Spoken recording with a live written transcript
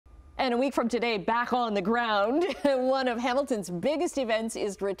And a week from today, back on the ground, one of Hamilton's biggest events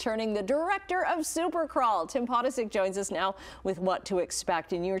is returning the director of Supercrawl. Tim Potocic joins us now with what to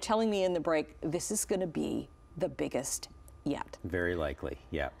expect. And you were telling me in the break, this is going to be the biggest yet. Very likely,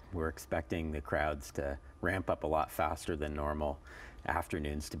 yeah. We're expecting the crowds to ramp up a lot faster than normal.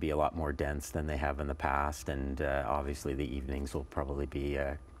 Afternoons to be a lot more dense than they have in the past, and obviously the evenings will probably be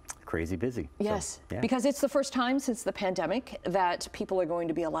crazy busy. Yes, so, yeah. Because it's the first time since the pandemic that people are going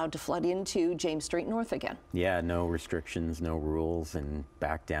to be allowed to flood into James Street North again. Yeah, no restrictions, no rules, and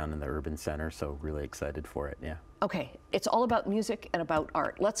back down in the urban center, so really excited for it, yeah. Okay, it's all about music and about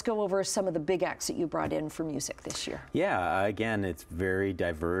art. Let's go over some of the big acts that you brought in for music this year. Yeah, again, it's very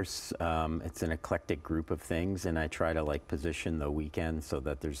diverse. It's an eclectic group of things, and I try to position the weekend so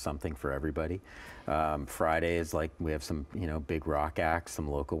that there's something for everybody. Friday is we have some big rock acts, some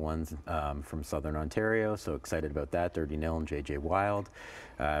local ones from Southern Ontario, so excited about that. Dirty Nil and JJ Wild.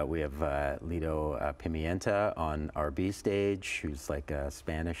 We have Lido Pimienta on our B stage, who's like a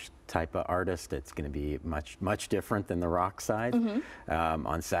Spanish type of artist. It's going to be much different than the rock side. Mm-hmm.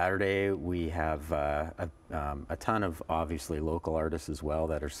 On Saturday, we have a ton of obviously local artists as well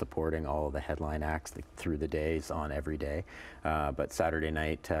that are supporting all of the headline acts through the days on every day. But Saturday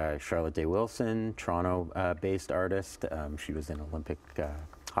night, Charlotte Day Wilson, Toronto-based artist. She was an Olympic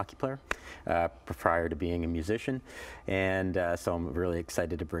hockey player prior to being a musician, and so I'm really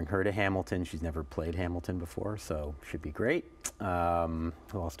excited to bring her to Hamilton. She's never played Hamilton before, so should be great. Who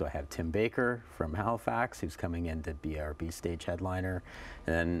else do I have? Tim Baker from Halifax, who's coming in to be our B stage headliner.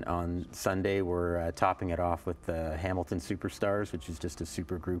 And then on Sunday, we're topping it off with the Hamilton Superstars, which is just a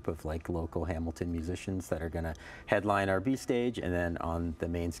super group of local Hamilton musicians that are going to headline our B stage. And then on the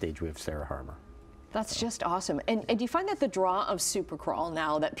main stage, we have Sarah Harmer. That's just awesome. And do you find that the draw of Supercrawl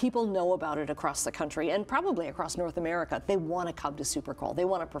now, that people know about it across the country and probably across North America, they want to come to Supercrawl, they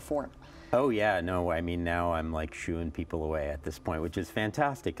want to perform? Oh yeah, no, I mean now I'm shooing people away at this point, which is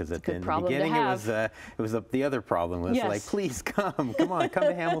fantastic, because at the beginning it was the other problem was please come on, come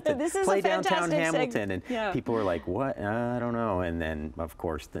to Hamilton, this is play downtown Hamilton, and people were like, what? I don't know. And then of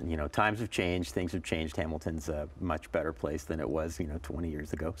course, times have changed, things have changed. Hamilton's a much better place than it was 20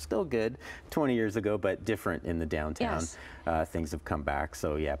 years ago. Still good 20 years ago, but different in the downtown. Things have come back,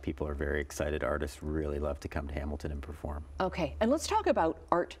 so yeah, people are very excited. Artists really love to come to Hamilton and perform. Okay, and let's talk about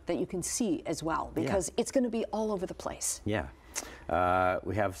art that you can see as well, because it's going to be all over the place. Yeah.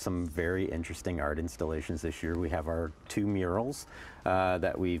 We have some very interesting art installations this year. We have our 2 murals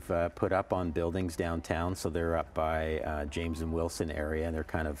that we've put up on buildings downtown. So they're up by James and Wilson area, and they're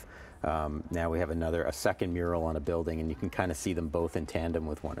kind of now we have a second mural on a building, and you can kind of see them both in tandem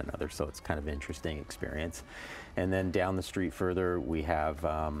with one another. So it's kind of an interesting experience. And then down the street further, we have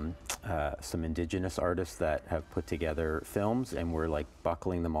some Indigenous artists that have put together films, and we're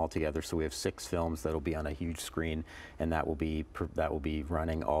buckling them all together. So we have 6 films that'll be on a huge screen, and that will be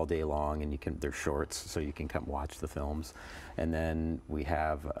running all day long. And they're shorts, so you can come watch the films. And then we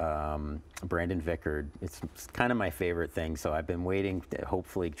have Brandon Vickard. It's kind of my favorite thing. So I've been waiting,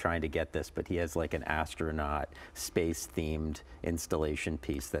 hopefully trying to get this, but he has an astronaut space-themed installation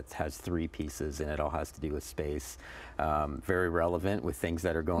piece that has 3 pieces, and it all has to do with space. Very relevant with things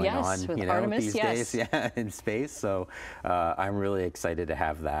that are going on, Artemis, these days, in space. So I'm really excited to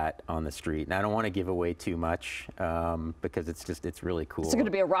have that on the street. And I don't want to give away too much because it's really cool. Is it going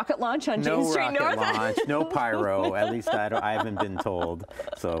to be a rocket launch on James Street North? No rocket launch, no pyro. At least I haven't been told.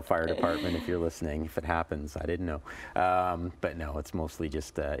 So fire department, if you're listening, if it happens, I didn't know. But no, it's mostly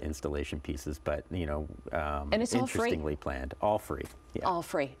just installation pieces, but and it's interestingly planned, all free. Yeah. All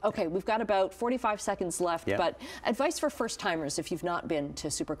free. Okay, we've got about 45 seconds left, but advice for first-timers if you've not been to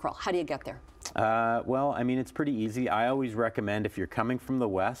Supercrawl. How do you get there? Well, I mean, it's pretty easy. I always recommend, if you're coming from the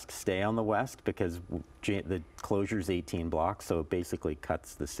west, stay on the west, because the closure's 18 blocks, so it basically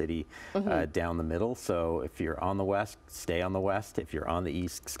cuts the city down the middle. So if you're on the west, stay on the west. If you're on the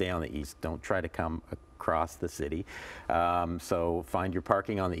east, stay on the east. Don't try to come across the city. So find your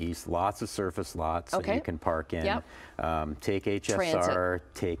parking on the east. Lots of surface lots that you can park in. Take HSR,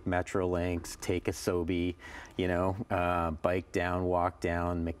 take Metrolinx, take a Sobe, bike down, walk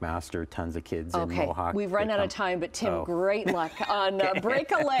down, McMaster, tons of kids in Mohawk. We've run out of time, but Tim, great luck on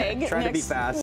Break a Leg. Trying to be fast.